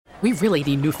We really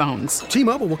need new phones.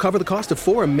 T-Mobile will cover the cost of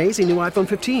 4 amazing new iPhone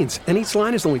 15s, and each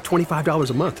line is only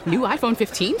 $25 a month. New iPhone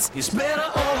 15s? It's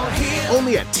better over here.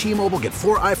 Only at T-Mobile, get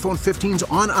 4 iPhone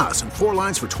 15s on us and 4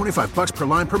 lines for $25 per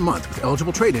line per month with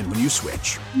eligible trade-in when you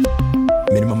switch.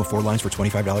 Minimum of 4 lines for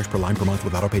 $25 per line per month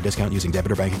with autopay discount using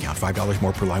debit or bank account. $5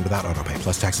 more per line without autopay,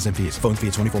 plus taxes and fees. Phone fee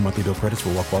at 24 monthly bill credits for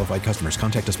well-qualified customers.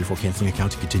 Contact us before canceling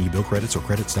account to continue bill credits or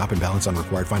credit stop and balance on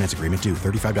required finance agreement due.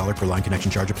 $35 per line connection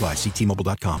charge applies. See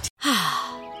T-Mobile.com.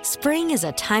 Spring is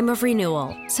a time of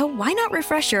renewal, so why not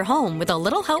refresh your home with a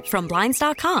little help from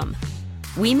Blinds.com?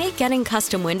 We make getting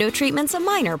custom window treatments a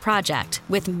minor project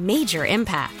with major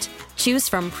impact. Choose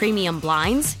from premium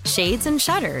blinds, shades, and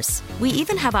shutters. We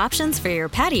even have options for your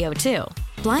patio, too.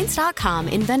 Blinds.com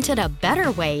invented a better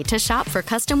way to shop for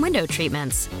custom window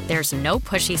treatments. There's no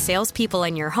pushy salespeople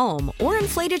in your home or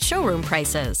inflated showroom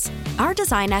prices. Our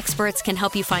design experts can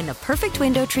help you find the perfect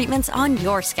window treatments on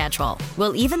your schedule.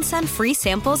 We'll even send free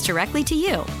samples directly to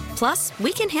you. Plus,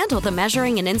 we can handle the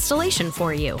measuring and installation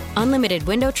for you. Unlimited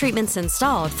window treatments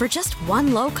installed for just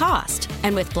one low cost.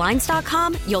 And with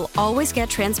Blinds.com, you'll always get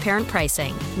transparent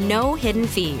pricing. No hidden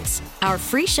fees. Our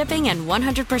free shipping and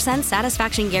 100%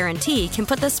 satisfaction guarantee can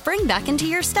put the spring back into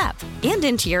your step and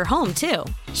into your home, too.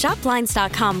 Shop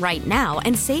Blinds.com right now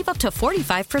and save up to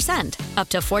 45%. Up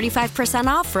to 45%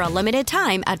 off for a limited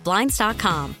time at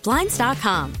Blinds.com.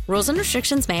 Blinds.com. Rules and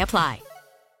restrictions may apply.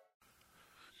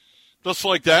 Just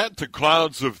like that, the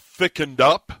clouds have thickened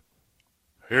up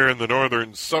here in the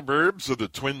northern suburbs of the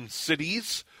Twin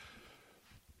Cities.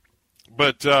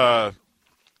 But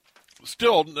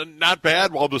still not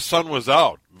bad while the sun was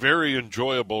out. Very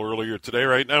enjoyable earlier today.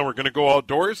 Right now we're going to go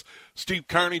outdoors. Steve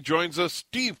Carney joins us.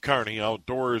 Steve Carney,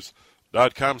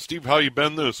 Outdoors.com. Steve, how you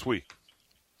been this week?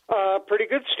 Pretty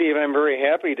good, Steve. I'm very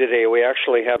happy today. We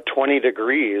actually have 20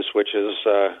 degrees, which is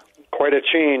quite a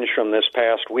change from this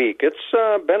past week.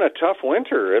 It's been a tough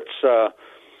winter. It's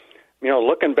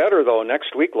looking better, though.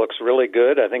 Next week looks really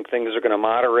good. I think things are going to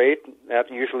moderate. That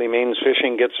usually means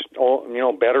fishing gets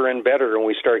better and better, and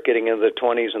we start getting into the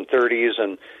 20s and 30s.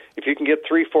 And if you can get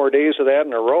 3-4 days of that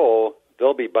in a row,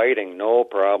 they'll be biting, no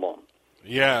problem.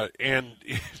 Yeah, and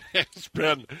it's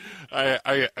been,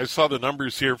 I saw the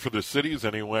numbers here for the cities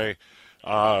anyway,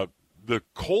 the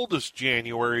coldest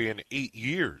January in 8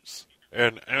 years.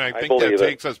 And I think that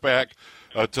takes us back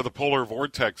to the polar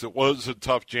vortex. It was a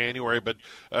tough January, but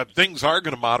things are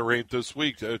going to moderate this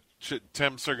week.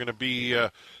 Temps are going to be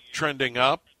trending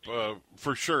up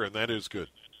for sure, and that is good.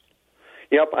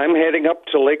 Yep, I'm heading up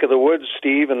to Lake of the Woods,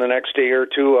 Steve, in the next day or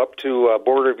two, up to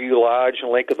Borderview Lodge and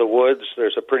Lake of the Woods.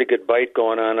 There's a pretty good bite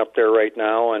going on up there right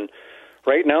now, and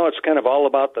right now it's kind of all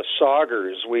about the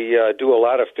saugers. We do a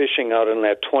lot of fishing out in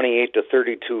that 28 to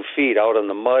 32 feet out in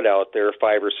the mud out there,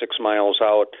 5 or 6 miles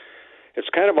out. It's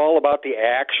kind of all about the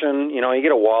action. You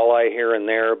get a walleye here and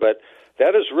there, but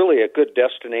that is really a good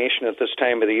destination at this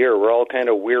time of the year. We're all kind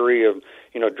of weary of,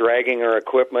 dragging our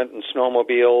equipment and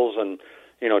snowmobiles and,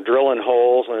 drilling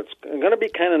holes, and it's going to be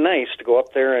kind of nice to go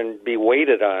up there and be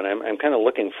waited on. I'm kind of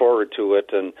looking forward to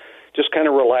it and just kind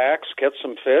of relax, catch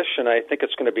some fish, and I think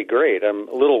it's going to be great. I'm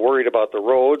a little worried about the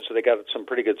roads. They got some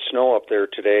pretty good snow up there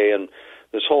today, and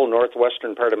this whole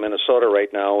northwestern part of Minnesota right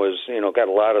now is, got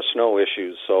a lot of snow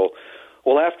issues, so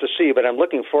we'll have to see, but I'm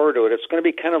looking forward to it. It's going to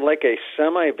be kind of like a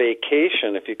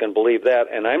semi-vacation, if you can believe that,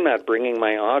 and I'm not bringing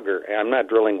my auger. I'm not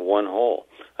drilling one hole.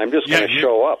 I'm just going to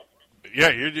show up.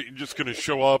 Yeah, you're just going to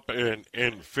show up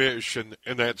and fish, and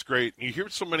that's great. You hear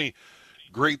so many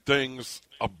great things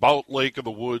about Lake of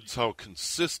the Woods, how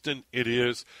consistent it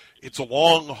is. It's a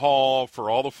long haul for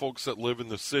all the folks that live in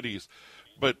the cities,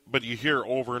 but you hear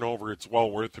over and over it's well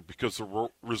worth it because the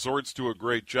resorts do a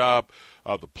great job.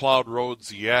 The plowed roads,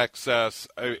 the access,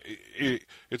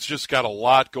 it's just got a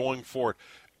lot going for it.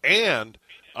 And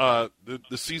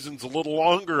the season's a little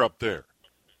longer up there.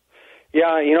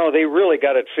 Yeah, they really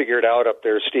got it figured out up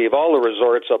there, Steve. All the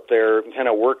resorts up there kind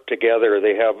of work together.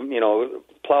 They have,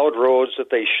 plowed roads that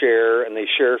they share, and they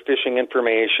share fishing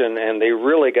information, and they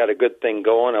really got a good thing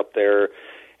going up there.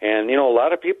 And, a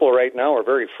lot of people right now are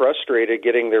very frustrated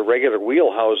getting their regular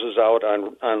wheelhouses out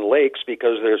on lakes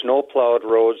because there's no plowed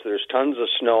roads, there's tons of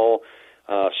snow,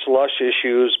 slush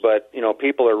issues, but,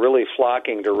 people are really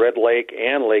flocking to Red Lake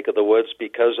and Lake of the Woods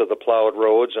because of the plowed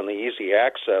roads and the easy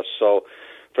access. So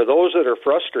for those that are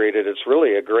frustrated, it's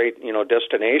really a great,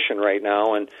 destination right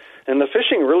now. And the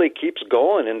fishing really keeps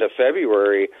going into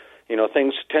February.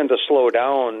 Things tend to slow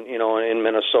down, in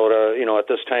Minnesota, at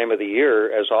this time of the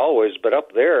year, as always. But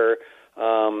up there,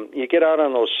 you get out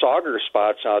on those sauger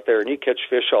spots out there, and you catch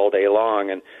fish all day long.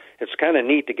 And it's kind of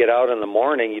neat to get out in the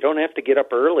morning. You don't have to get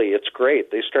up early. It's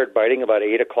great. They start biting about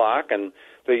 8 o'clock, and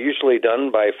they're usually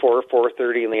done by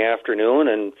 4:30 in the afternoon,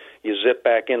 and you zip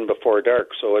back in before dark.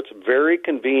 So it's very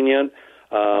convenient.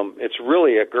 It's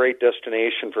really a great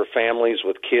destination for families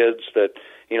with kids that,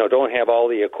 don't have all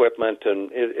the equipment, and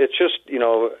it's just,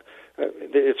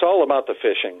 it's all about the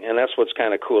fishing, and that's what's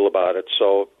kind of cool about it.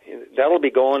 So that'll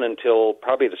be going until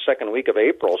probably the second week of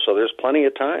April, so there's plenty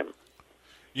of time.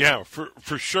 Yeah,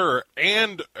 for sure,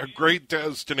 and a great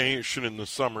destination in the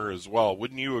summer as well.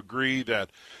 Wouldn't you agree that,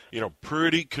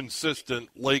 pretty consistent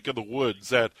Lake of the Woods,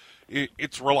 that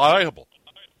it's reliable?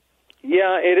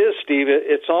 Yeah, it is, Steve.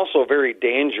 It's also very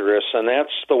dangerous, and that's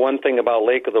the one thing about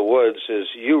Lake of the Woods is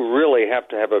you really have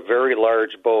to have a very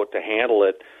large boat to handle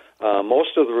it.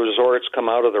 Most of the resorts come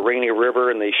out of the Rainy River,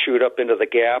 and they shoot up into the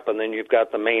gap, and then you've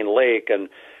got the main lake, and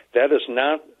that is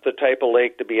not the type of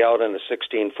lake to be out in a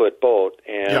 16-foot boat.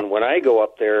 And When I go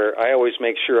up there, I always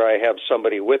make sure I have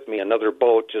somebody with me, another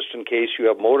boat, just in case you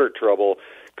have motor trouble,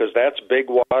 because that's big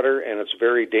water, and it's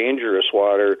very dangerous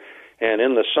water. And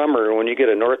in the summer, when you get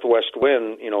a northwest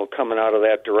wind, coming out of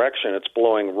that direction, it's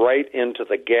blowing right into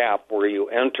the gap where you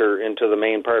enter into the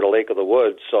main part of Lake of the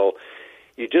Woods. So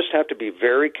you just have to be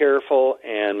very careful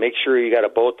and make sure you got a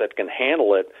boat that can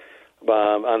handle it.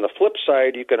 On the flip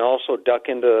side, you can also duck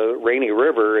into Rainy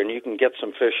River, and you can get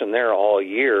some fish in there all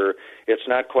year. It's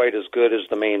not quite as good as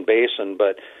the main basin,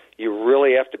 but you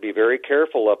really have to be very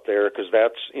careful up there because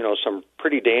that's, some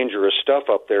pretty dangerous stuff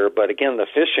up there. But again, the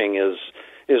fishing is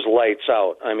lights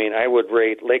out. I mean, I would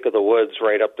rate Lake of the Woods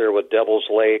right up there with Devil's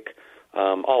Lake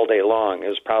all day long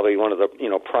is probably one of the,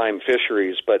 prime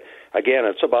fisheries. But again,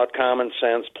 it's about common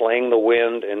sense, playing the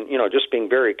wind, and, just being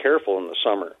very careful in the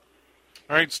summer.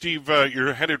 All right, Steve,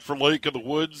 you're headed for Lake of the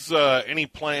Woods. Any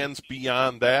plans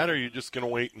beyond that, or are you just going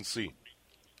to wait and see?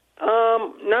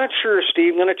 Not sure,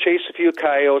 Steve. I'm going to chase a few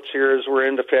coyotes here as we're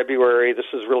into February. This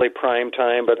is really prime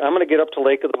time, but I'm going to get up to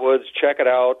Lake of the Woods, check it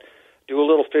out, do a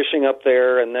little fishing up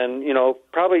there, and then,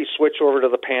 probably switch over to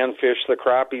the panfish, the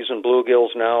crappies and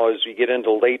bluegills now as we get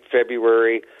into late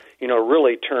February,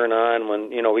 really turn on when,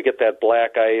 we get that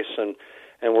black ice. And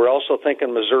we're also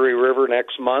thinking Missouri River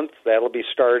next month. That'll be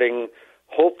starting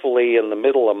hopefully in the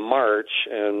middle of March,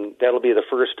 and that'll be the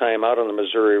first time out on the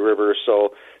Missouri River.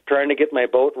 So trying to get my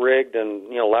boat rigged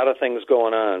and, a lot of things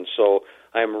going on. So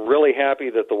I'm really happy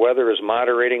that the weather is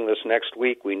moderating this next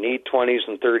week. We need 20s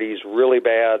and 30s really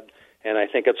bad, and I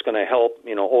think it's going to help,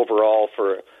 overall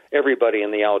for everybody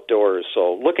in the outdoors.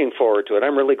 So looking forward to it.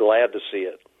 I'm really glad to see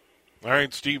it. All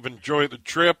right, Steve, enjoy the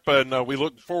trip, and we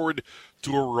look forward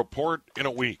to a report in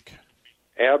a week.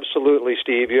 Absolutely,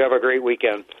 Steve. You have a great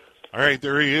weekend. All right,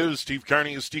 there he is, Steve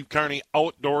Carney of Steve Carney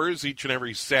Outdoors each and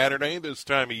every Saturday this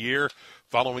time of year,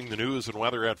 following the news and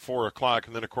weather at 4 o'clock.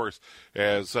 And then, of course,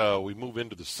 as we move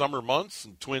into the summer months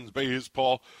and Twins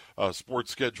baseball,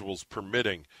 sports schedules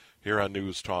permitting, here on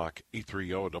News Talk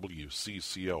 830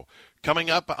 WCCO. Coming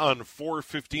up on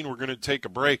 4:15, we're going to take a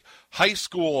break. High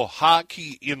school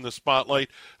hockey in the spotlight.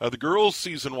 The girls'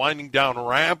 season winding down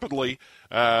rapidly.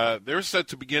 They're set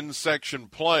to begin section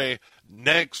play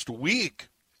next week.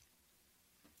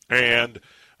 And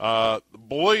the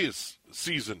boys'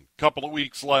 season, couple of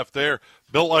weeks left there.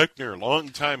 Bill Eichner,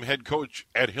 longtime head coach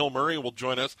at Hill Murray, will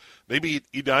join us. They beat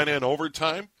Edina in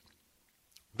overtime.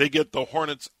 They get the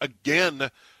Hornets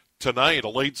again tonight, a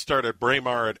late start at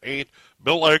Braemar at 8.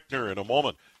 Bill Eichner in a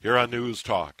moment here on News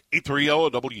Talk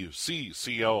 830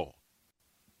 WCCO.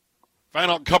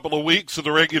 Final couple of weeks of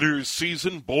the regular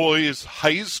season, boys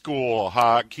high school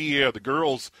hockey. The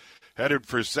girls headed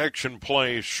for section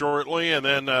play shortly, and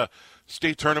then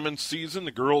state tournament season,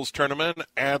 the girls tournament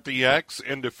at the X,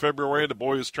 end of February. The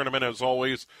boys tournament, as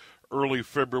always, early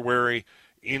February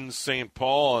in St.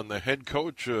 Paul. And the head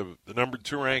coach of the number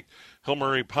 2 ranked Hill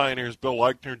Murray Pioneers, Bill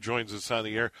Eichner, joins us on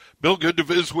the air. Bill, good to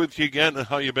visit with you again.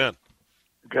 How you been?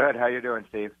 Good. How you doing,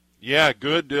 Steve? Yeah,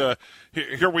 good.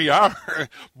 Here we are.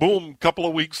 Boom, couple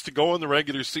of weeks to go in the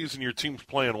regular season. Your team's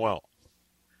playing well.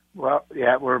 Well,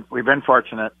 yeah, we've been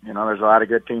fortunate. There's a lot of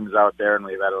good teams out there, and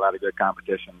we've had a lot of good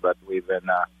competition. But we've been,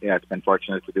 it's been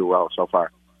fortunate to do well so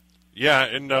far. Yeah,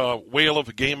 and whale of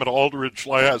a game at Aldrich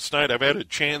last night. I've had a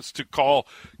chance to call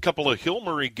a couple of Hill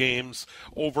Murray games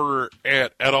over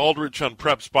at Aldrich on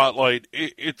Prep Spotlight.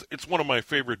 It's one of my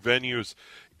favorite venues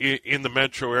in the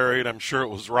metro area, and I'm sure it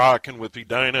was rocking with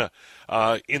Edina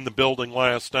in the building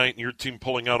last night, and your team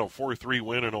pulling out a 4-3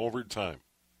 win in overtime.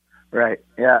 Right.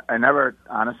 Yeah, I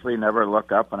honestly never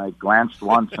looked up, and I glanced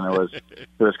once, and it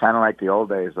was kind of like the old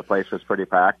days. The place was pretty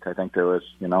packed. I think there was,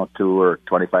 2 or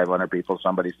 2,500 people,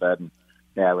 somebody said. And,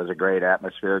 yeah, it was a great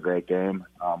atmosphere, great game.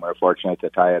 We were fortunate to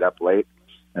tie it up late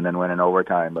and then win in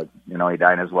overtime. But,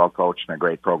 Edina's well coached and a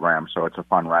great program, so it's a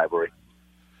fun rivalry.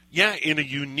 Yeah, in a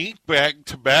unique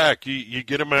back-to-back. You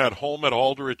get them at home at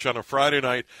Aldrich on a Friday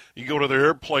night. You go to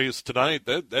their place tonight.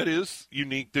 That is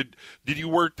unique. Did you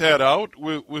work that out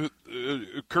with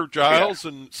Kurt Giles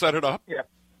and set it up? Yeah.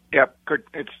 Yep. Kurt,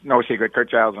 it's no secret.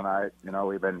 Kurt Giles and I,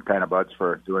 we've been kind of buds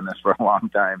for doing this for a long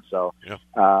time. So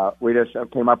we just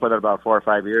came up with it about 4 or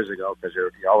 5 years ago because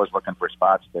you're always looking for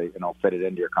spots to, fit it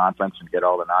into your conference and get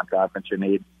all the non-conference you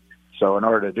need. So in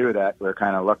order to do that, we're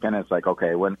kind of looking. It's like,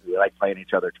 okay, when we like playing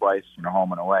each other twice,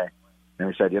 home and away. And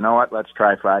we said, you know what, let's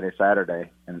try Friday, Saturday.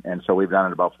 And so we've done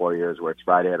it about 4 years where it's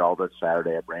Friday at Aldrich,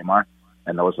 Saturday at Braemar.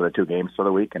 And those are the 2 games for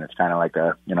the week. And it's kind of like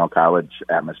a, college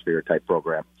atmosphere type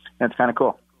program. And it's kind of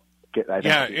cool. I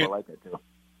think people like it too.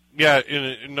 Yeah,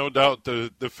 and no doubt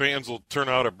the fans will turn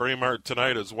out at Braemar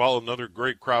tonight as well. Another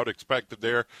great crowd expected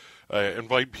there.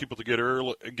 Invite people to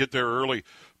get there early.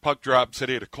 Puck drops at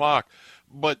 8 o'clock.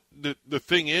 But the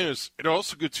thing is, it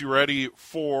also gets you ready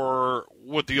for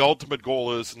what the ultimate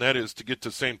goal is, and that is to get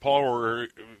to St. Paul where,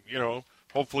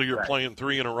 hopefully you're playing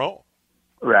 3 in a row.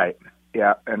 Right.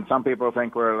 Yeah, and some people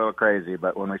think we're a little crazy,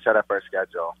 but when we set up our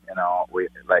schedule, we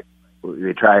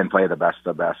try and play the best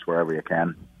of the best wherever you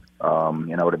can,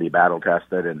 to be battle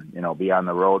tested and, be on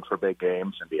the road for big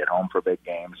games and be at home for big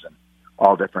games and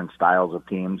all different styles of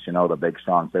teams, the big,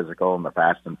 strong, physical and the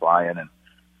fast and flying and,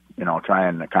 try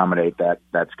and accommodate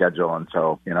that schedule. And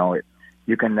so,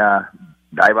 you can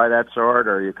die by that sword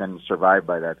or you can survive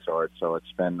by that sword. So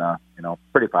it's been,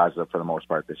 pretty positive for the most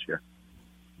part this year.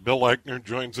 Bill Eichner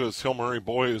joins us, Hill Murray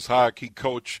boys hockey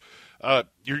coach.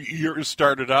 Your year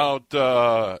started out,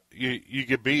 you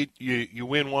get beat, you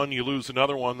win one, you lose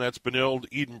another one. That's Benilde,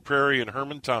 Eden Prairie, and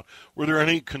Hermantown. Were there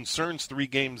any concerns 3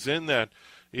 games in that,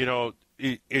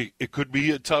 it could be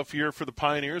a tough year for the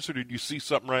Pioneers, or did you see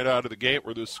something right out of the gate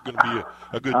where this is going to be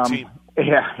a good team?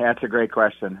 Yeah, that's a great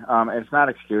question. It's not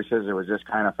excuses. It was just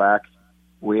kind of facts.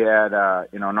 We had,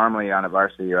 normally on a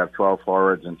varsity you have 12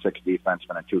 forwards and 6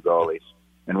 defensemen and 2 goalies.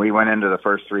 And we went into the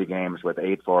first 3 games with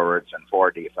 8 forwards and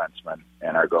 4 defensemen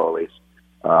and our goalies.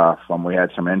 We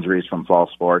had some injuries from fall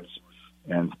sports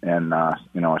and a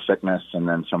sickness and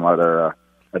then some other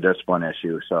a discipline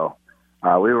issue. So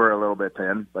we were a little bit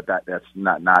thin, but that's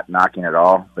not knocking at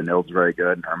all. Benilde's very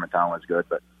good and Hermantown was good,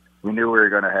 but we knew we were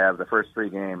going to have the first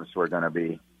 3 games were going to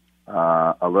be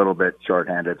a little bit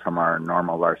shorthanded from our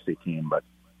normal varsity team. But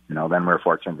then we're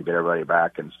fortunate to get everybody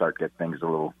back and start get things a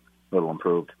little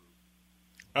improved.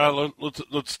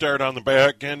 Let's start on the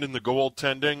back end in the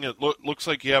goaltending. It looks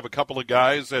like you have a couple of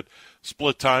guys that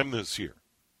split time this year.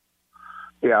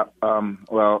 Yeah.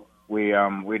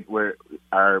 We're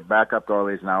our backup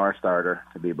goalie is now our starter.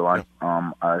 To be blunt,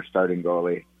 our starting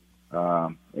goalie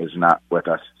is not with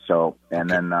us. So, and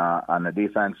then on the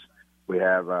defense, we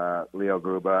have Leo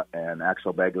Gruba and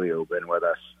Axel Begley who've been with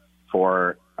us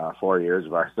for 4 years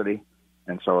varsity,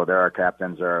 and so they're our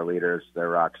captains, they're our leaders, they're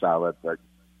rock solid. But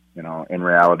in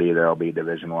reality, there'll be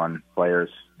Division I players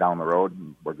down the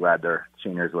road. We're glad they're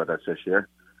seniors with us this year.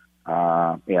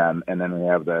 And then we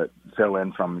have the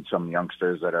fill-in from some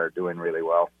youngsters that are doing really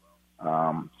well.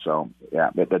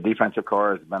 But the defensive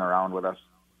core has been around with us,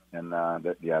 and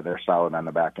they're solid on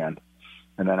the back end.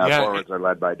 And then our forwards are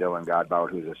led by Dylan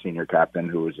Godbout, who's a senior captain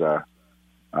who's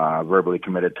verbally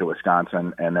committed to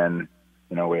Wisconsin. And then,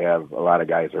 we have a lot of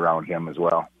guys around him as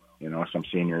well. Some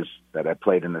seniors that had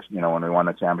played in this, when we won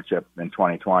the championship in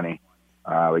 2020,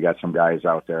 we got some guys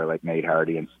out there like Nate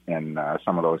Hardy and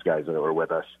some of those guys that were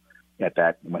with us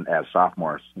as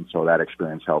sophomores. And so that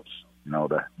experience helps,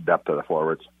 the depth of the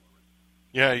forwards.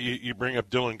 Yeah, you bring up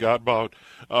Dylan Godbout,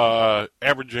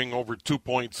 averaging over 2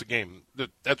 points a game.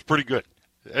 That's pretty good.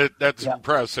 That's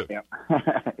impressive. Yeah.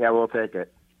 Yeah, we'll take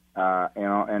it.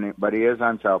 But he is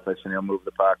unselfish and he'll move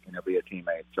the puck and he'll be a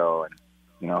teammate. So,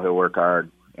 he'll work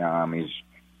hard. He's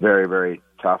very, very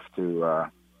tough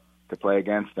to play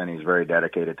against, and he's very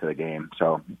dedicated to the game.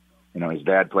 So, his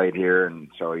dad played here, and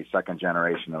so he's second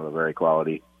generation of a very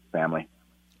quality family.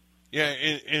 Yeah,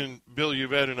 and Bill,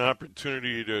 you've had an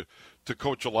opportunity to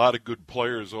coach a lot of good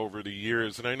players over the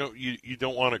years, and I know you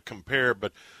don't want to compare,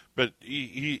 but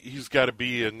he's got to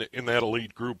be in that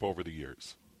elite group over the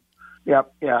years.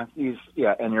 Yep,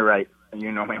 and you're right. And you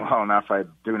know me well enough. I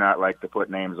do not like to put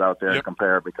names out there and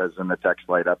compare because in the text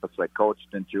light up, it's like, Coach,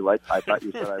 didn't you like? I thought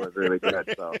you said I was really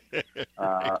good. So,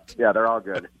 they're all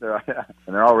good. And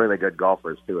they're all really good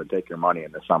golfers too, and take your money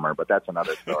in the summer. But that's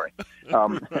another story.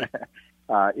 Dylan's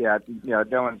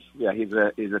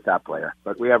he's a top player.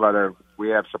 But we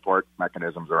have support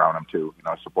mechanisms around him too.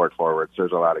 Support forwards.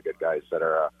 There's a lot of good guys that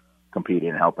are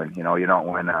competing and helping. You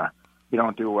don't win. You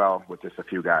don't do well with just a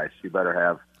few guys. You better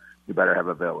have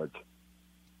a village.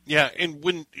 Yeah, and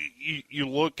when you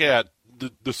look at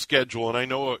the schedule, and I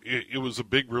know it was a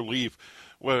big relief,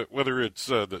 whether it's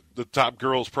the top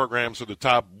girls programs or the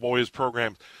top boys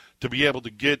programs, to be able to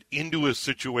get into a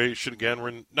situation again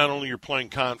where not only you're playing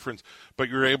conference, but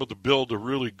you're able to build a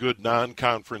really good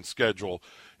non-conference schedule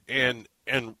and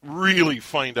really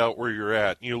find out where you're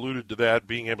at. You alluded to that,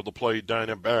 being able to play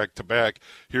Edina back-to-back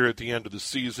here at the end of the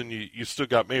season. You still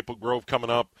got Maple Grove coming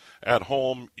up at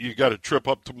home. You got a trip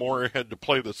up to Moorhead to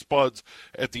play the Spuds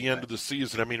at the end of the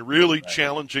season. I mean, really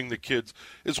challenging the kids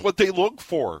is what they look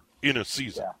for in a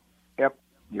season. Yeah. Yep,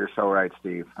 you're so right,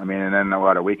 Steve. I mean, and then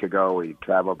a week ago we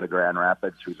traveled to Grand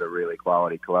Rapids, who's a really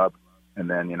quality club. And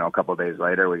then, a couple of days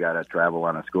later we got to travel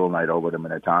on a school night over to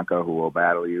Minnetonka, who will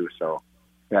battle you. So,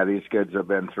 yeah, these kids have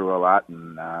been through a lot,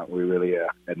 and we really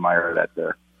admire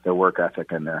that their work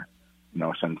ethic and their,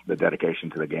 since the dedication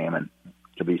to the game and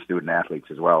to be student athletes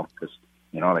as well, because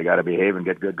they got to behave and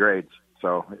get good grades.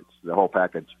 So it's the whole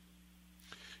package.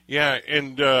 Yeah,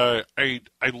 and I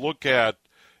look at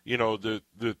the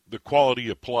quality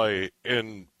of play,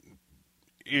 and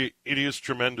it is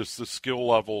tremendous, the skill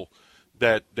level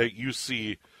that you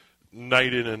see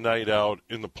night in and night out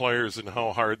in the players and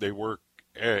how hard they work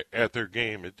at their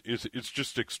game. It's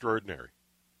just extraordinary.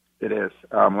 It is.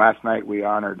 Last night we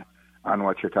honored, on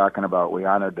what you're talking about, we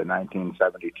honored the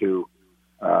 1972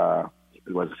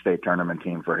 it was a state tournament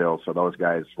team for Hill, so those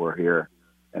guys were here.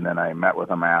 And then I met with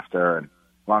them after, and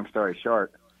long story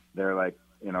short, they're like,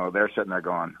 they're sitting there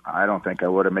going, I don't think I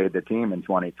would have made the team in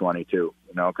 2022,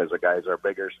 because the guys are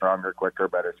bigger, stronger, quicker,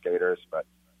 better skaters. But,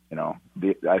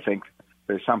 I think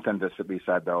there's something to be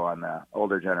said, though, on the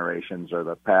older generations or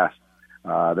the past.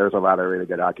 There's a lot of really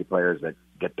good hockey players that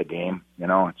get the game,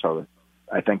 So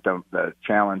I think the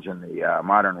challenge in the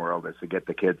modern world is to get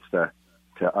the kids to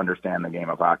understand the game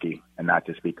of hockey and not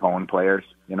just be cone players,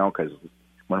 because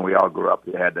when we all grew up,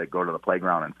 you had to go to the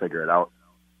playground and figure it out,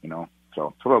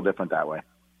 So it's a little different that way.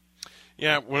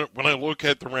 Yeah, when I look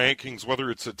at the rankings, whether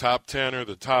it's the top 10 or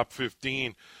the top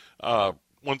 15,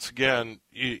 once again,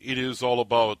 it is all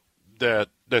about that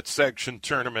section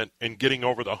tournament and getting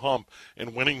over the hump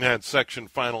and winning that section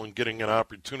final and getting an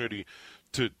opportunity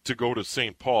to go to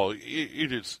St. Paul.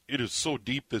 It is so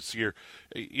deep this year.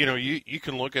 You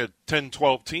can look at 10,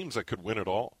 12 teams that could win it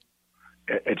all.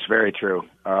 It's very true.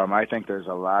 I think there's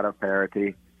a lot of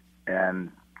parity,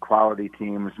 and quality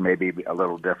teams may be a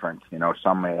little different.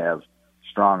 Some may have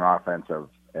strong offensive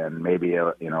and maybe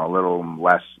a little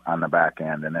less on the back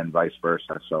end, and then vice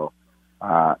versa. So,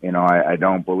 I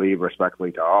don't believe,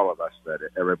 respectfully to all of us, that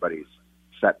everybody's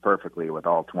set perfectly with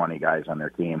all 20 guys on their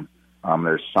team.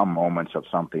 There's some moments of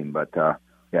something, but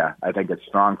I think it's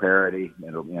strong parity.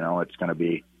 It's going to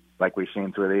be like we've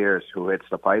seen through the years: who hits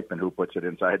the pipe and who puts it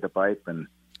inside the pipe, and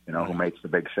who makes the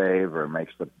big save or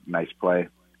makes the nice play.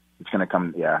 It's going to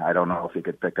come. Yeah, I don't know if you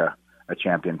could pick a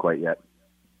champion quite yet.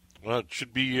 Well, it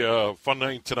should be a fun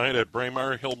night tonight at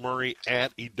Braemar. Hill Murray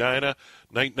at Edina.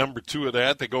 Night number 2 of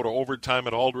that. They go to overtime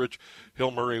at Aldrich.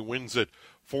 Hill Murray wins it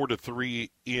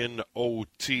 4-3 in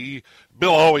OT.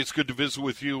 Bill, always good to visit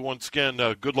with you. Once again,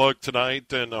 good luck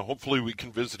tonight, and hopefully we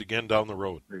can visit again down the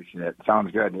road. Appreciate it.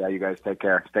 Sounds good. Yeah, you guys take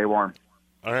care. Stay warm.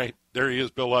 All right, there he is,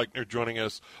 Bill Eichner, joining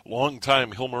us,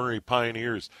 longtime Hill Murray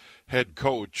Pioneers head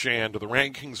coach. And the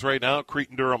rankings right now: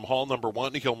 Cretin-Durham Hall, number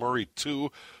 1, Hill Murray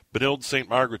 2, Benilde St.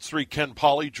 Margaret's 3. Ken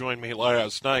Pauley joined me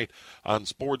last night on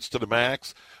Sports to the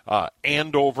Max.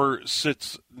 Andover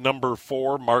sits number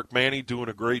 4. Mark Manny doing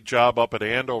a great job up at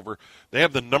Andover. They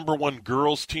have the number 1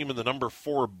 girls team and the number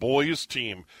 4 boys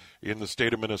team in the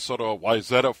state of Minnesota.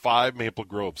 Wayzata 5, Maple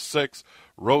Grove 6,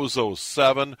 Roseau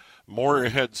 7,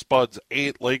 Moorhead Spuds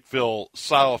 8, Lakeville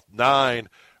South 9,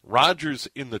 Rogers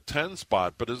in the 10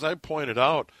 spot. But as I pointed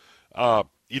out,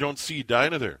 you don't see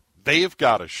Edina there. They've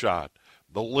got a shot.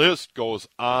 The list goes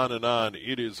on and on.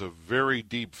 It is a very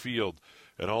deep field,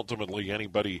 and ultimately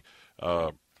anybody,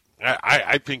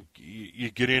 I think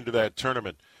you get into that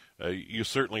tournament, you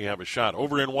certainly have a shot.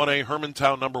 Over in 1A,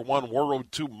 Hermantown number 1, Warroad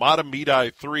 2,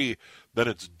 Matamidi 3, then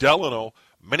it's Delano.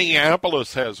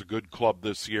 Minneapolis has a good club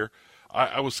this year.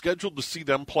 I was scheduled to see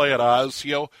them play at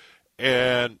Osseo,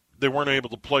 and they weren't able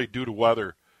to play due to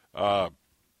weather.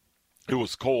 It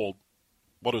was cold.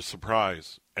 What a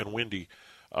surprise, and windy.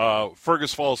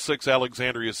 Fergus Falls 6,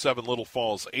 Alexandria 7, Little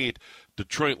Falls 8,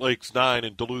 Detroit Lakes 9,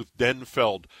 and Duluth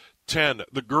Denfeld 10.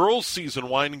 The girls' season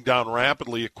winding down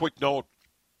rapidly. A quick note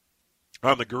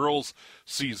on the girls'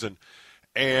 season,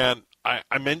 and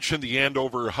I mentioned the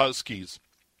Andover Huskies.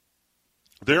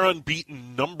 They're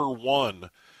unbeaten, number 1.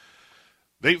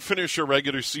 They finished their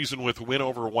regular season with a win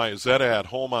over Wayzata at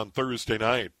home on Thursday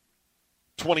night,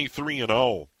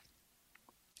 23-0.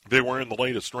 they were in the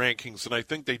latest rankings, and I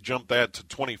think they jumped that to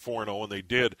 24-0, and they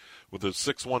did with a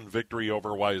 6-1 victory over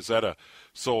Wayzata.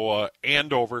 So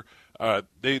Andover,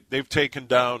 they've taken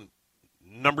down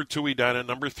number 2 Edina,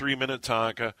 number 3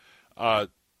 Minnetonka.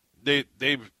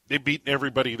 They've beaten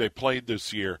everybody they played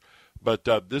this year, but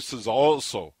this is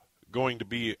also going to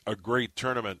be a great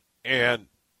tournament. And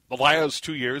the last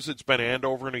 2 years, it's been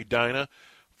Andover and Edina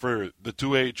for the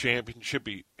 2A championship.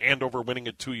 Andover winning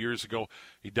it 2 years ago,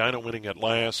 Edina winning it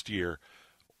last year.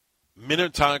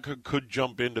 Minnetonka could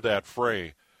jump into that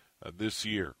fray this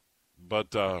year.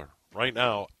 But right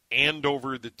now,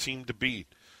 Andover, the team to beat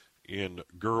in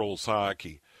girls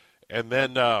hockey. And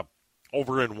then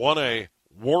over in 1A,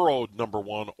 Warroad number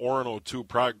 1, Orono 2,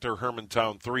 Proctor,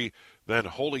 Hermantown 3, then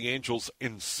Holy Angels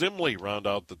and Simley round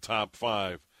out the top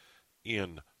 5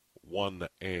 in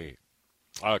 1A.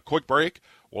 Quick break.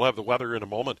 We'll have the weather in a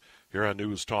moment here on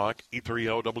News Talk,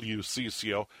 E3O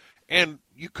WCCO. And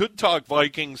you could talk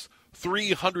Vikings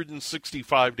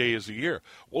 365 days a year.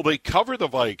 Well, they cover the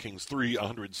Vikings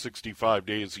 365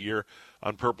 days a year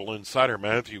on Purple Insider.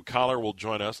 Matthew Collar will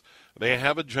join us. They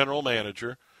have a general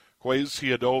manager,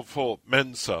 Kwesi Adolfo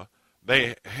Mensah.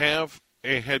 They have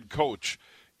a head coach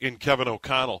in Kevin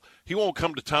O'Connell. He won't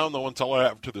come to town, though, until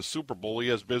after the Super Bowl. He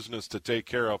has business to take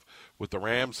care of with the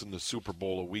Rams in the Super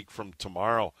Bowl a week from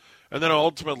tomorrow. And then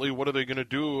ultimately, what are they going to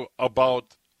do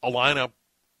about a lineup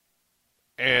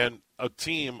and a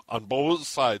team on both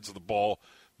sides of the ball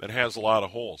that has a lot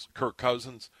of holes? Kirk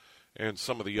Cousins and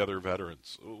some of the other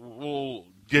veterans. We'll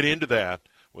get into that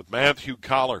with Matthew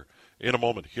Collar in a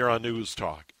moment here on News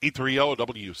Talk, E3O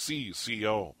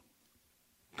WCCO.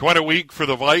 Quite a week for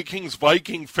the Vikings.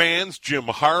 Viking fans, Jim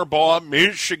Harbaugh,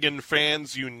 Michigan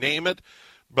fans, you name it.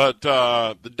 But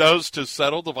the dust has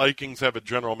settled. The Vikings have a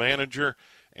general manager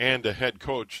and a head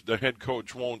coach. The head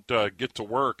coach won't get to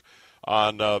work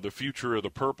on the future of the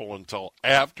Purple until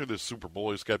after the Super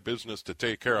Bowl. He's got business to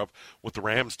take care of with the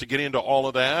Rams. To get into all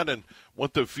of that and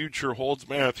what the future holds,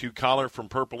 Matthew Collar from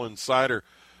Purple Insider.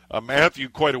 Matthew,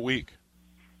 quite a week.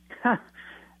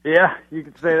 Yeah, you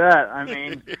could say that. I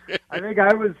mean, I think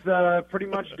I was pretty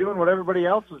much doing what everybody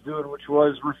else was doing, which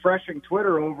was refreshing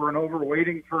Twitter over and over,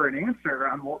 waiting for an answer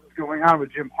on what was going on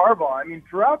with Jim Harbaugh. I mean,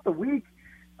 throughout the week,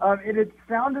 it had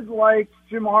sounded like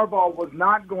Jim Harbaugh was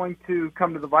not going to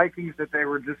come to the Vikings, that they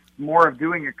were just more of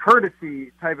doing a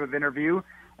courtesy type of interview.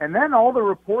 And then all the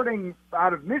reporting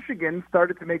out of Michigan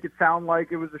started to make it sound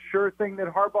like it was a sure thing that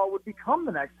Harbaugh would become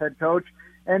the next head coach.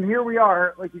 And here we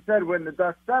are, like you said, when the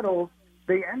dust settles,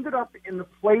 they ended up in the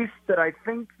place that I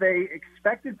think they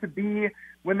expected to be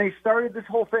when they started this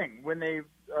whole thing. When they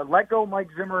let go Mike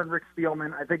Zimmer and Rick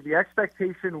Spielman, I think the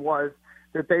expectation was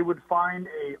that they would find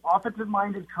a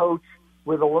offensive-minded coach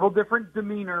with a little different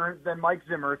demeanor than Mike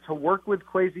Zimmer to work with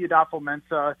Kwesi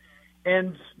Adolfo-Mensah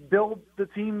and build the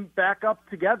team back up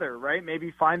together, right?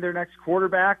 Maybe find their next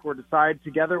quarterback or decide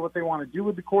together what they want to do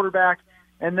with the quarterback,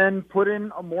 and then put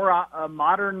in a more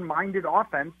modern-minded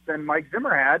offense than Mike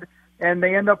Zimmer had. And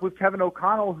they end up with Kevin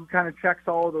O'Connell, who kind of checks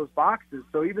all of those boxes.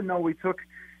 So even though we took,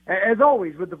 as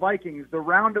always with the Vikings, the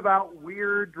roundabout,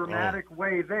 weird, dramatic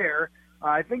way there,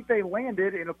 I think they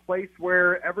landed in a place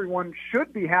where everyone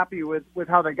should be happy with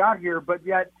how they got here. But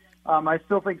yet, I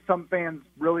still think some fans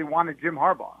really wanted Jim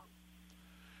Harbaugh.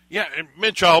 Yeah, and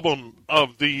Mitch Albom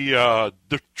of the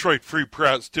Detroit Free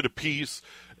Press did a piece,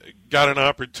 got an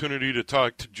opportunity to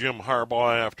talk to Jim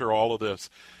Harbaugh after all of this.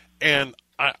 And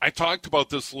I talked about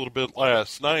this a little bit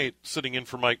last night, sitting in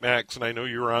for Mike Max, and I know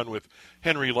you were on with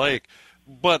Henry Lake.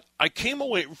 But I came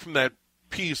away from that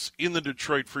piece in the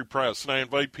Detroit Free Press, and I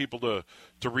invite people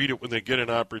to read it when they get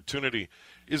an opportunity,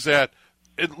 is that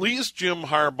at least Jim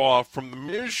Harbaugh, from the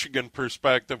Michigan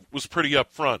perspective, was pretty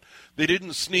upfront. They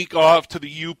didn't sneak off to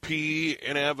the UP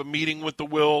and have a meeting with the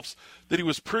Wilfs, that he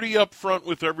was pretty upfront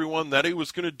with everyone, that he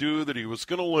was going to do, that he was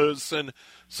going to listen.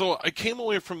 So I came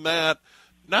away from that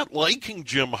not liking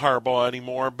Jim Harbaugh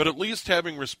anymore, but at least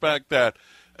having respect that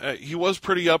he was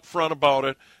pretty upfront about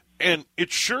it. And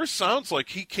it sure sounds like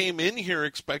he came in here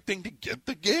expecting to get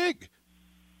the gig.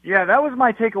 Yeah, that was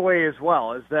my takeaway as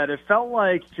well, is that it felt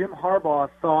like Jim Harbaugh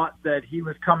thought that he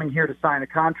was coming here to sign a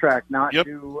contract, not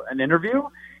do an interview.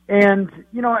 And,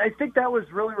 you know, I think that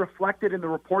was really reflected in the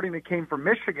reporting that came from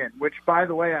Michigan, which, by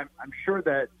the way, I'm sure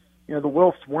that, you know, the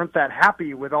Wilfs weren't that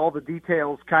happy with all the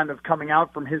details kind of coming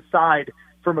out from his side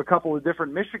from a couple of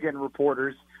different Michigan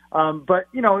reporters. But,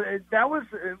 you know, that was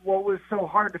what was so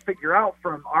hard to figure out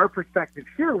from our perspective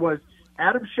here was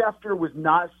Adam Schefter was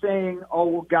not saying, oh,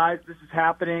 well, guys, this is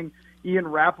happening. Ian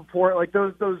Rappaport, like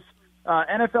those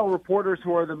NFL reporters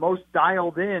who are the most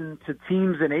dialed in to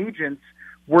teams and agents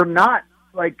were not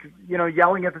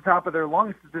yelling at the top of their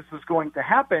lungs that this was going to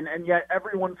happen, and yet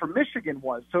everyone from Michigan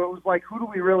was. So it was like, who do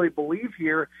we really believe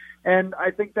here? And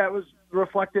I think that was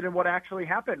reflected in what actually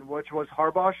happened, which was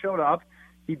Harbaugh showed up.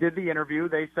 He did the interview.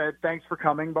 They said, thanks for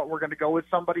coming, but we're going to go with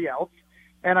somebody else.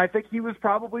 And I think he was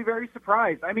probably very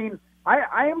surprised. I mean,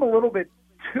 I am a little bit,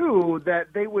 too,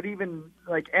 that they would even,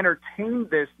 entertain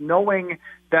this, knowing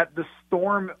that the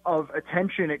storm of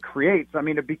attention it creates. I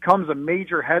mean, it becomes a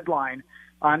major headline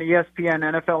on ESPN,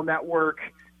 NFL Network.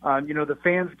 The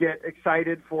fans get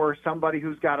excited for somebody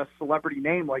who's got a celebrity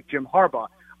name like Jim Harbaugh.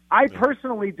 I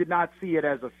personally did not see it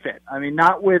as a fit. I mean,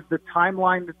 not with the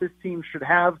timeline that this team should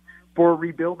have for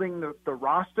rebuilding the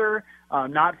roster,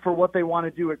 not for what they want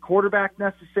to do at quarterback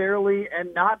necessarily,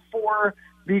 and not for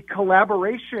the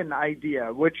collaboration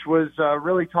idea, which was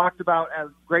really talked about at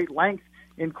great length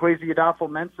in Kwesi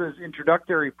Adolfo-Mensah's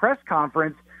introductory press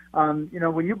conference.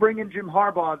 When you bring in Jim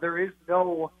Harbaugh, there is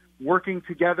no working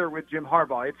together with Jim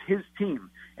Harbaugh. It's his team,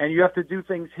 and you have to do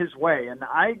things his way. And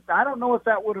I don't know if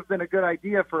that would have been a good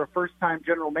idea for a first-time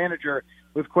general manager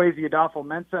with Kwesi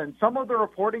Adolfo-Mensah. And some of the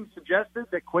reporting suggested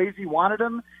that Kwesi wanted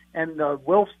him and the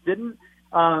Wilfs didn't.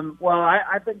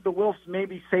 I think the Wilfs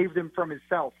maybe saved him from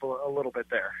himself a little bit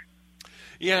there.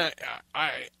 Yeah,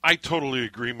 I totally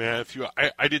agree, Matthew.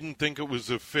 I didn't think it was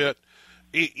a fit,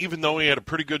 even though he had a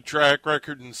pretty good track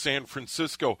record in San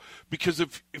Francisco. Because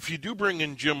if you do bring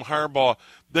in Jim Harbaugh,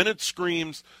 then it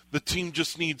screams the team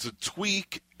just needs a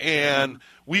tweak, and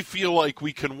we feel like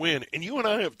we can win. And you and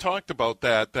I have talked about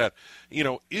that,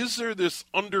 is there this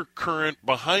undercurrent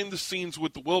behind the scenes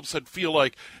with the Wilfs that feel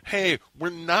like, hey, we're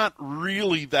not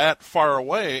really that far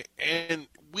away? And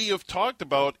we have talked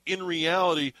about, in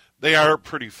reality, they are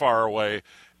pretty far away.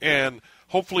 And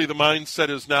hopefully the mindset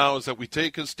is that we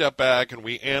take a step back and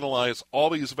we analyze all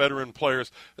these veteran players,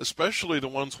 especially the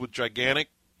ones with gigantic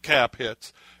cap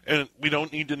hits, and we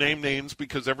don't need to name names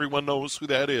because everyone knows who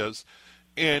that is,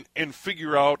 and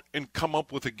figure out and come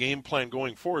up with a game plan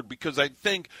going forward. Because I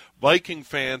think Viking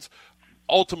fans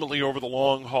ultimately over the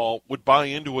long haul would buy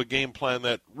into a game plan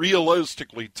that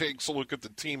realistically takes a look at the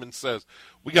team and says,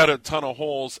 we got a ton of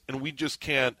holes and we just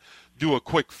can't do a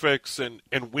quick fix and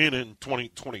win in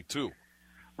 2022.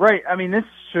 Right. I mean, this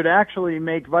should actually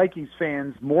make Vikings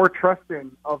fans more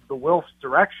trusting of the Wilfs'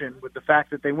 direction with the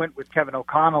fact that they went with Kevin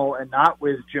O'Connell and not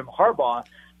with Jim Harbaugh.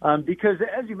 Because,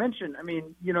 as you mentioned, I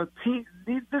mean,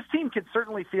 this team can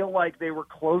certainly feel like they were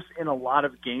close in a lot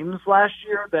of games last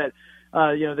year, that,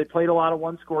 they played a lot of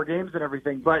one-score games and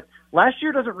everything. But last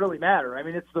year doesn't really matter. I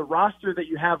mean, it's the roster that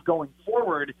you have going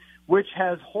forward, which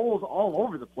has holes all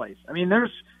over the place. I mean,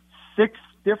 there's 6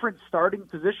 different starting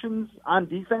positions on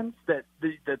defense that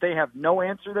they have no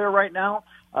answer there right now.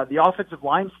 The offensive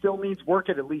line still needs work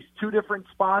at least 2 different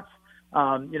spots.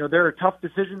 There are tough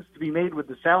decisions to be made with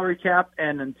the salary cap,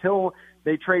 and until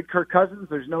they trade Kirk Cousins,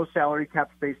 there's no salary cap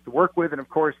space to work with. And of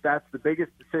course, that's the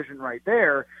biggest decision right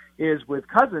there is with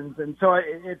Cousins. And so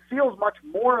it feels much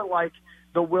more like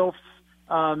the Wilfs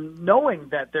knowing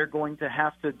that they're going to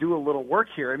have to do a little work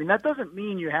here. I mean, that doesn't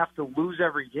mean you have to lose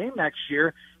every game next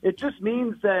year. It just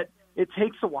means that it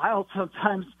takes a while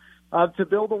sometimes to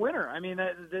build a winner. I mean,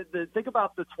 think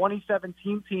about the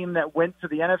 2017 team that went to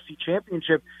the NFC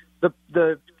Championship.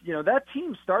 That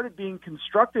team started being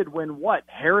constructed when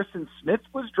Harrison Smith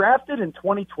was drafted in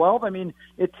 2012. I mean,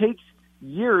 it takes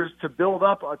years to build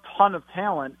up a ton of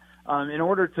talent in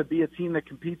order to be a team that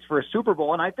competes for a Super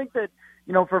Bowl. And I think that,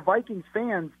 for Vikings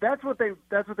fans, that's what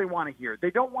they want to hear.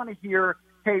 They don't want to hear,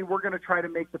 hey, we're going to try to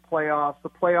make the playoffs. The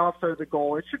playoffs are the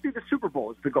goal. It should be the Super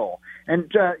Bowl is the goal.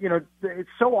 And, it's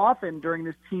so often during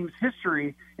this team's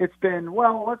history, it's been,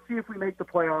 well, let's see if we make the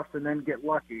playoffs and then get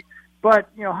lucky. But,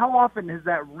 how often has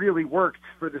that really worked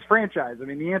for this franchise? I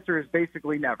mean, the answer is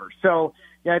basically never. So,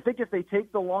 I think if they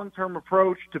take the long-term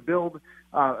approach to build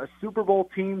a Super Bowl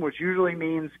team, which usually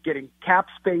means getting cap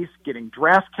space, getting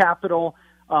draft capital,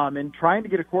 and trying to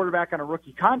get a quarterback on a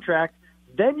rookie contract,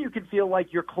 then you can feel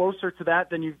like you're closer to that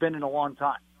than you've been in a long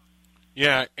time.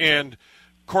 Yeah, and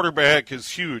quarterback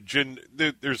is huge. And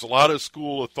there's a lot of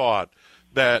school of thought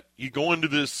that you go into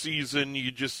this season, you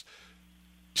just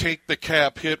take the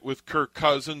cap hit with Kirk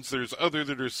Cousins. There's other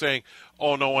that are saying,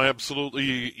 oh, no, absolutely,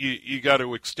 you got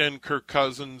to extend Kirk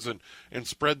Cousins and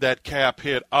spread that cap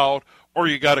hit out, or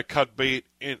you got to cut bait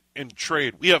and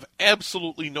trade. We have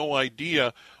absolutely no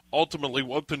idea ultimately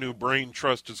what the new brain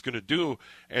trust is going to do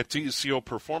at TCO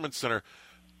Performance Center.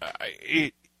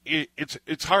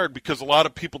 It's hard because a lot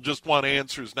of people just want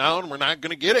answers now, and we're not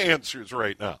going to get answers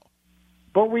right now.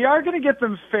 But we are going to get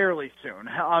them fairly soon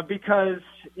because,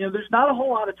 there's not a whole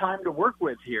lot of time to work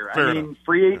with here. Fair enough.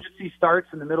 Free agency starts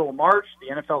in the middle of March.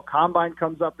 The NFL Combine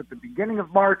comes up at the beginning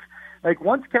of March.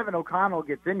 Once Kevin O'Connell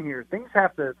gets in here, things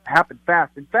have to happen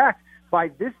fast. In fact,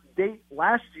 by this date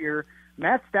last year,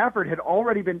 Matt Stafford had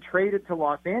already been traded to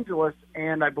Los Angeles,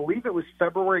 and I believe it was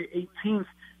February 18th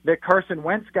that Carson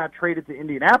Wentz got traded to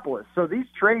Indianapolis. So these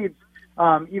trades,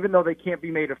 even though they can't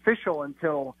be made official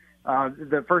until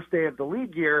the first day of the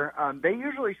league year, they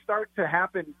usually start to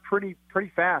happen pretty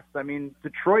fast.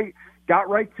 Detroit got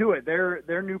right to it.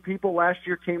 Their new people last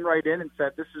year came right in and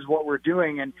said, this is what we're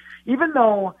doing. And even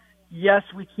though, yes,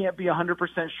 we can't be 100%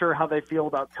 sure how they feel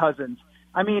about Cousins,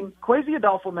 Kwesi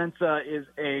Adolfo-Mensah is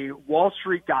a Wall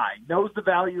Street guy, knows the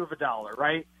value of a dollar,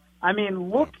 right?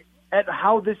 Look at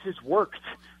how this has worked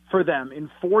for them in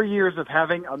 4 years of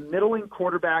having a middling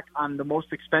quarterback on the most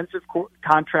expensive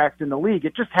contract in the league.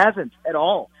 It just hasn't at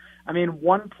all.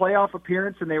 One playoff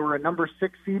appearance and they were a number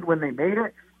 6 seed when they made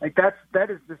it. That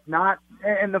is just not.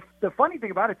 And the funny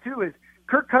thing about it too is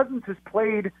Kirk Cousins has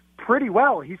played pretty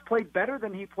well. He's played better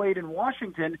than he played in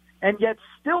Washington, and yet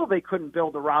still they couldn't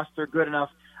build a roster good enough.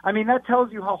 That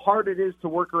tells you how hard it is to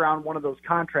work around one of those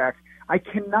contracts. I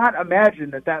cannot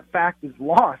imagine that fact is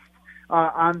lost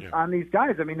on these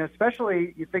guys.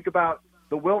 Especially you think about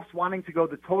the Wilfs wanting to go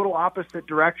the total opposite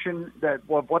direction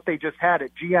of what they just had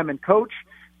at GM and coach.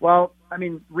 Well,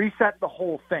 reset the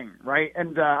whole thing, right?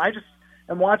 And I just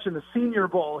am watching the Senior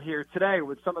Bowl here today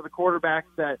with some of the quarterbacks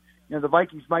that the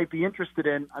Vikings might be interested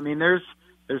in.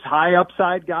 There's high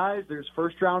upside guys. There's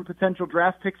first round potential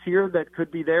draft picks here that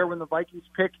could be there when the Vikings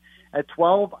pick at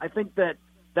 12. I think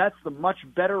that's the much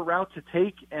better route to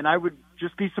take, and I would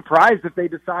just be surprised if they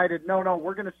decided, no,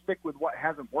 we're going to stick with what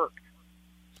hasn't worked.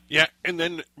 Yeah, and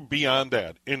then beyond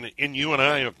that, and you and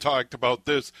I have talked about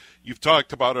this. You've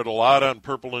talked about it a lot on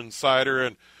Purple Insider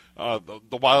and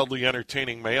the wildly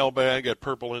entertaining mailbag at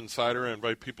Purple Insider. I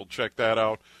invite people to check that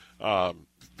out.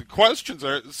 The questions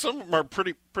some of them are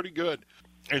pretty good,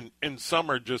 and some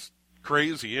are just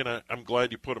crazy. And I'm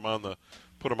glad you put them on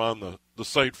the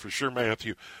site for sure,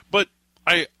 Matthew. But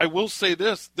I will say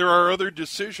this: there are other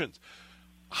decisions.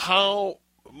 How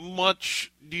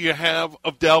much do you have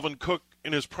of Dalvin Cook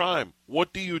in his prime?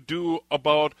 What do you do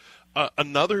about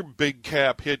another big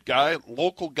cap hit guy,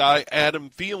 local guy, Adam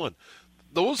Thielen?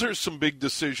 Those are some big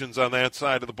decisions on that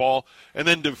side of the ball. And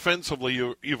then defensively,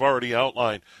 you've already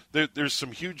outlined. There's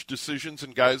some huge decisions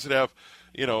and guys that have,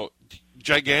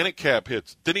 gigantic cap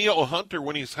hits. Danielle Hunter,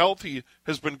 when he's healthy,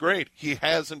 has been great. He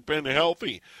hasn't been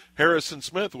healthy. Harrison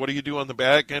Smith, what do you do on the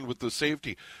back end with the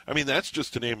safety? That's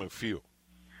just to name a few.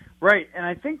 Right, and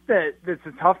I think that it's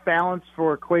a tough balance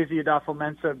for Kwesi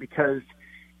Adolfo-Mensah because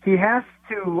he has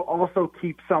to also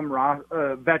keep some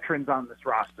veterans on this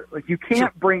roster. You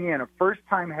can't bring in a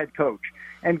first-time head coach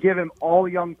and give him all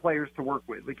young players to work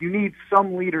with. You need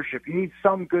some leadership. You need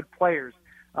some good players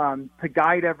to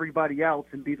guide everybody else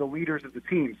and be the leaders of the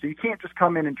team. So you can't just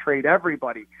come in and trade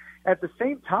everybody. At the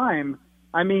same time,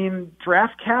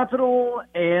 draft capital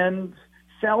and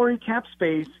salary cap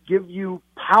space give you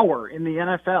power in the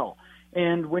NFL.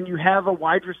 And when you have a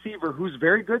wide receiver who's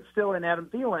very good still in Adam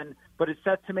Thielen, but is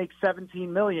set to make $17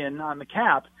 million on the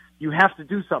cap, you have to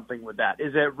do something with that.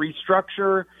 Is it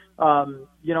restructure?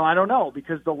 I don't know,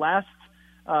 because the last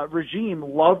regime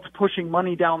loved pushing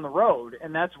money down the road,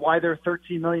 and that's why they're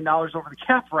 $13 million over the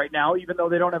cap right now, even though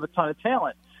they don't have a ton of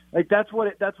talent. That's what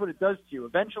it does to you.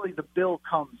 Eventually, the bill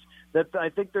comes. That I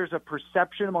think there's a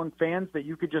perception among fans that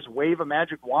you could just wave a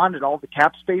magic wand and all the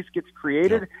cap space gets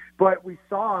created. But we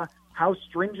saw how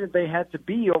stringent they had to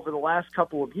be over the last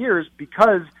couple of years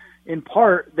because, in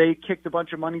part, they kicked a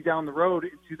bunch of money down the road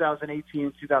in 2018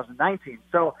 and 2019.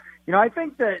 So, I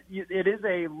think that it is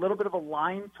a little bit of a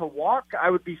line to walk. I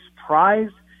would be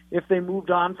surprised if they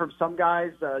moved on from some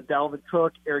guys, Dalvin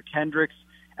Cook, Eric Hendricks,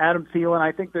 Adam Thielen.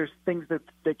 I think there's things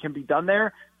that can be done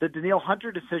there. The Danielle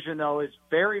Hunter decision, though, is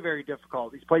very, very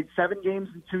difficult. He's played 7 games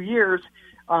in 2 years,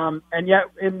 and yet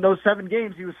in those 7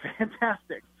 games he was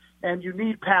fantastic. And you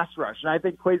need pass rush. And I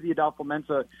think Kwesi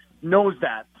Adolfo-Mensah knows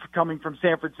that, coming from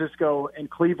San Francisco and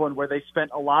Cleveland, where they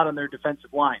spent a lot on their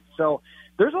defensive line. So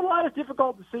there's a lot of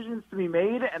difficult decisions to be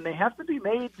made, and they have to be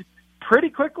made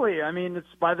pretty quickly. It's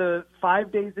by the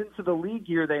 5 days into the league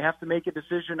year, they have to make a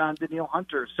decision on Danielle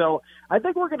Hunter. So I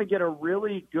think we're going to get a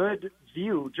really good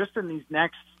view just in these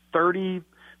next 30,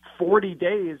 40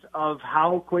 days of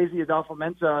how Kwesi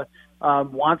Adolfo-Mensah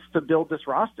wants to build this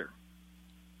roster.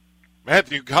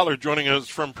 Matthew Coller joining us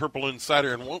from Purple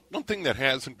Insider. And one thing that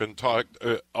hasn't been talked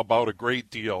about a great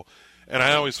deal, and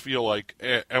I always feel like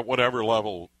at whatever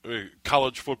level,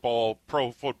 college football,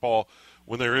 pro football,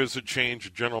 when there is a change, a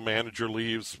general manager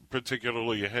leaves,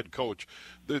 particularly a head coach,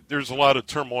 there's a lot of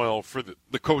turmoil for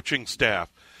the coaching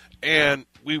staff. And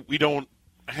we don't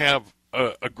have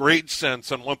a great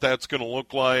sense on what that's going to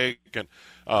look like and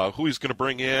who he's going to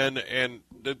bring in, and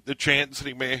the chance that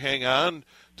he may hang on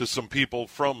to some people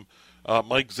from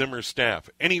Mike Zimmer's staff.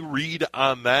 Any read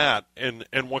on that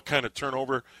and what kind of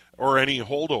turnover or any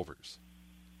holdovers?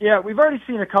 Yeah, we've already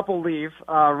seen a couple leave.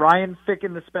 Ryan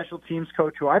Ficken, the special teams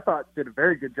coach, who I thought did a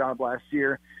very good job last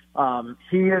year,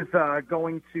 he is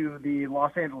going to the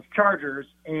Los Angeles Chargers,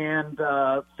 and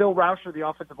Phil Rauscher, the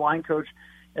offensive line coach,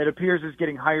 it appears is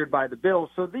getting hired by the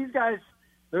Bills. So these guys,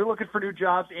 they're looking for new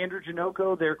jobs. Andrew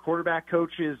Janocko, their quarterback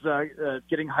coach, is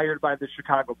getting hired by the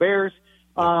Chicago Bears.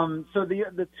 So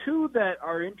the two that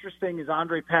are interesting is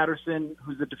Andre Patterson,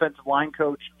 who's the defensive line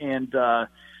coach, and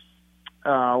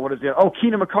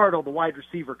Keenan McCardle, the wide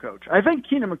receiver coach. I think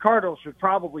Keenan McCardle should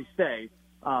probably stay.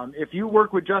 If you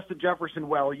work with Justin Jefferson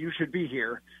well, you should be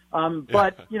here.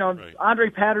 But, right. Andre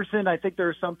Patterson, I think there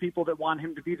are some people that want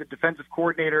him to be the defensive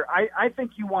coordinator. I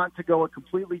think you want to go a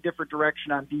completely different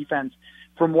direction on defense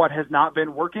from what has not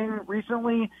been working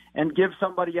recently and give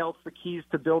somebody else the keys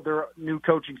to build their new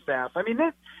coaching staff. I mean,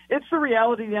 it's the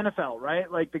reality of the NFL,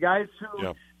 right? Like the guys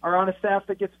who are on a staff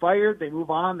that gets fired, they move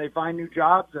on, they find new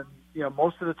jobs, and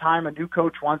most of the time a new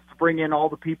coach wants to bring in all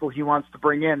the people he wants to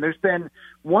bring in. There's been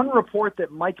one report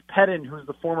that Mike Pettin, who's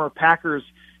the former Packers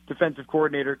defensive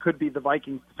coordinator, could be the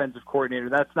Vikings defensive coordinator.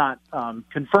 That's not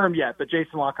confirmed yet, but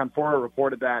Jason La Canfora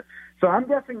reported that. So I'm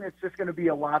guessing it's just going to be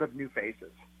a lot of new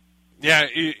faces. Yeah,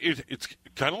 it's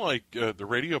kind of like the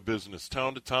radio business,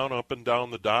 town to town, up and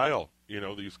down the dial.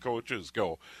 These coaches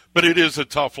go. But it is a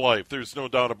tough life. There's no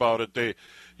doubt about it. They,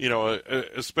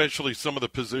 especially some of the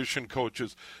position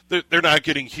coaches, they're not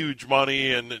getting huge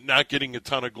money and not getting a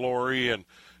ton of glory and,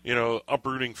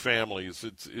 uprooting families.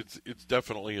 It's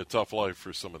definitely a tough life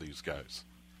for some of these guys.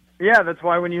 Yeah, that's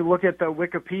why when you look at the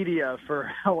Wikipedia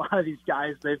for a lot of these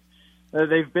guys,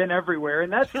 they've been everywhere.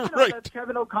 And that's, right. That's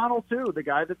Kevin O'Connell, too, the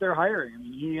guy that they're hiring. I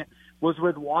mean, he was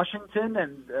with Washington,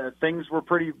 and things were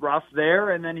pretty rough there.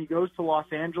 And then he goes to Los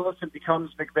Angeles and becomes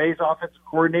McVay's offensive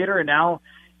coordinator, and now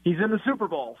he's in the Super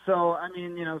Bowl. So, I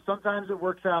mean, sometimes it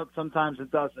works out, sometimes it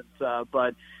doesn't.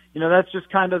 But, that's just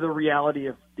kind of the reality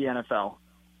of the NFL.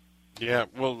 Yeah,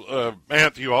 well,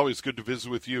 Matthew, always good to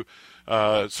visit with you.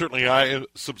 Certainly I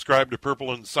subscribe to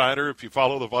Purple Insider. If you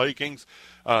follow the Vikings,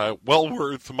 well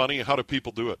worth the money. How do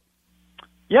people do it?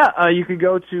 Yeah, you can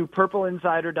go to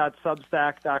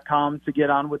purpleinsider.substack.com to get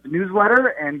on with the newsletter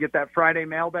and get that Friday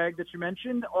mailbag that you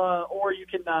mentioned, or you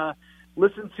can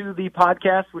listen to the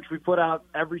podcast, which we put out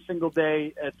every single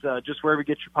day at just wherever you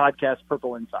get your podcast,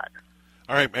 Purple Insider.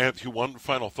 All right, Matthew, one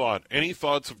final thought. Any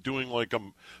thoughts of doing like a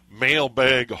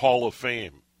mailbag Hall of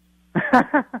Fame?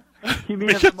 You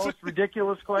mean the most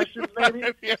ridiculous questions, maybe?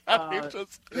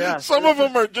 Some of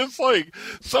them are just like,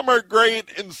 some are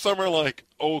great and some are like,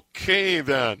 okay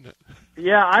then.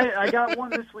 Yeah, I got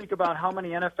one this week about how many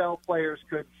NFL players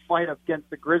could fight against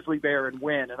the grizzly bear and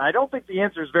win, and I don't think the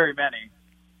answer is very many.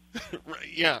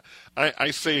 Yeah,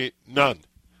 I say none.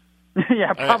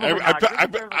 Yeah, probably not. Grizzly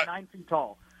bears are 9 feet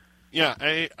tall. Yeah,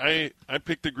 I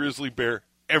pick the grizzly bear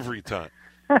every time.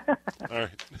 All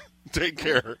right, take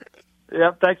care.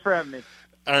 Yep, thanks for having me.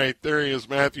 All right, there he is,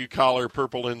 Matthew Coller,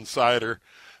 Purple Insider.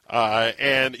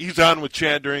 And he's on with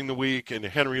Chad during the week and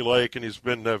Henry Lake, and he's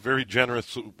been very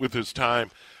generous with his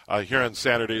time here on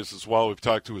Saturdays as well. We've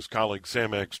talked to his colleague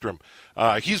Sam Ekstrom.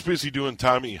 He's busy doing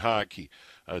Tommy hockey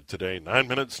today. 9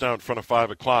 minutes now in front of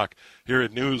 5 o'clock here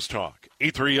at News Talk,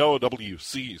 830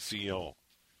 WCCO.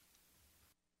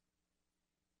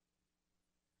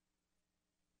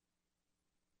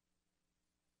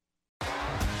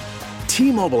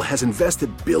 T-Mobile has invested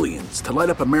billions to light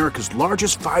up America's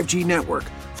largest 5G network,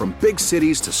 from big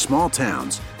cities to small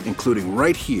towns, including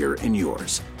right here in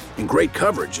yours. And great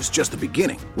coverage is just the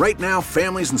beginning. Right now,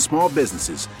 families and small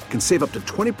businesses can save up to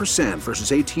 20%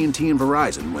 versus AT&T and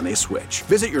Verizon when they switch.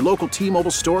 Visit your local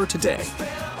T-Mobile store today.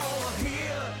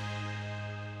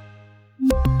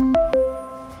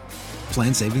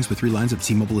 Plan savings with 3 lines of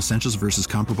T-Mobile Essentials versus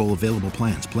comparable available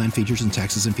plans. Plan features and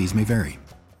taxes and fees may vary.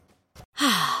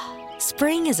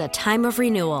 Spring is a time of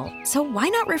renewal, so why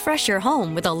not refresh your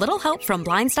home with a little help from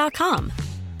Blinds.com?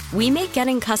 We make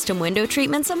getting custom window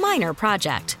treatments a minor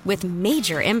project with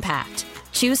major impact.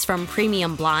 Choose from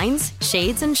premium blinds,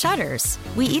 shades, and shutters.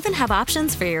 We even have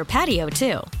options for your patio,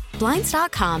 too.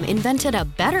 Blinds.com invented a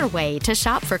better way to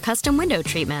shop for custom window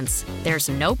treatments. There's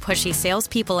no pushy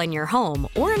salespeople in your home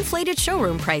or inflated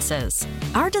showroom prices.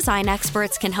 Our design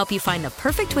experts can help you find the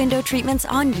perfect window treatments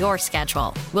on your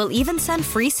schedule. We'll even send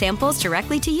free samples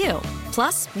directly to you.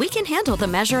 Plus, we can handle the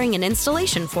measuring and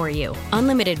installation for you.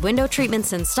 Unlimited window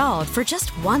treatments installed for just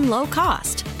one low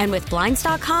cost. And with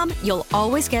Blinds.com, you'll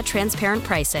always get transparent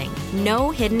pricing. No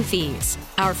hidden fees.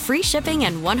 Our free shipping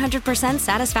and 100%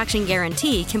 satisfaction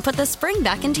guarantee can put the spring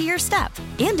back into your step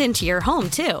and into your home,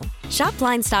 too. Shop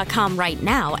Blinds.com right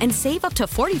now and save up to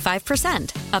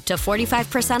 45%. Up to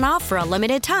 45% off for a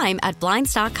limited time at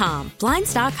Blinds.com.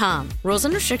 Blinds.com. Rules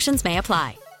and restrictions may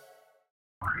apply.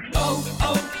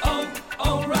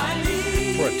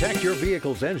 O'Reilly. Protect your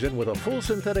vehicle's engine with a full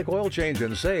synthetic oil change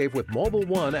and save with Mobil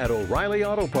 1 at O'Reilly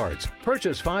Auto Parts.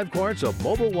 Purchase 5 quarts of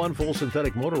Mobil 1 full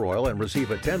synthetic motor oil and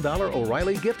receive a $10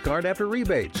 O'Reilly gift card after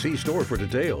rebate. See store for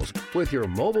details. With your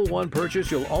Mobil 1 purchase,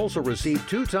 you'll also receive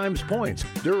 2 times points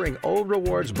during O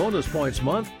Rewards Bonus Points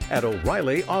Month at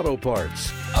O'Reilly Auto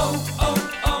Parts.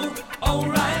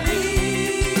 O'Reilly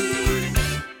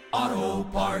Auto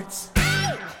Parts.